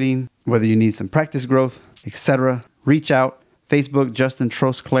marketing, whether you need some practice growth, etc. Reach out. Facebook, Justin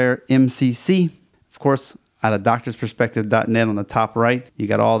Trosclair, MCC. Of course, out of doctorsperspective.net on the top right, you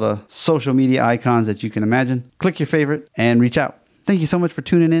got all the social media icons that you can imagine. Click your favorite and reach out. Thank you so much for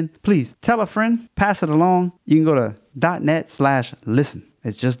tuning in. Please tell a friend, pass it along. You can go to .net/listen.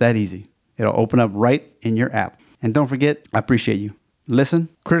 It's just that easy. It'll open up right in your app. And don't forget, I appreciate you. Listen,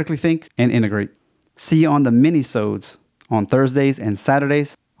 critically think, and integrate. See you on the mini-sodes on Thursdays and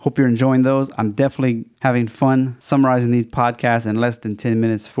Saturdays. Hope you're enjoying those. I'm definitely having fun summarizing these podcasts in less than 10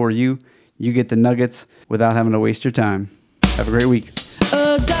 minutes for you. You get the nuggets without having to waste your time. Have a great week.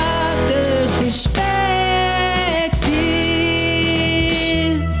 A doctor's perspective.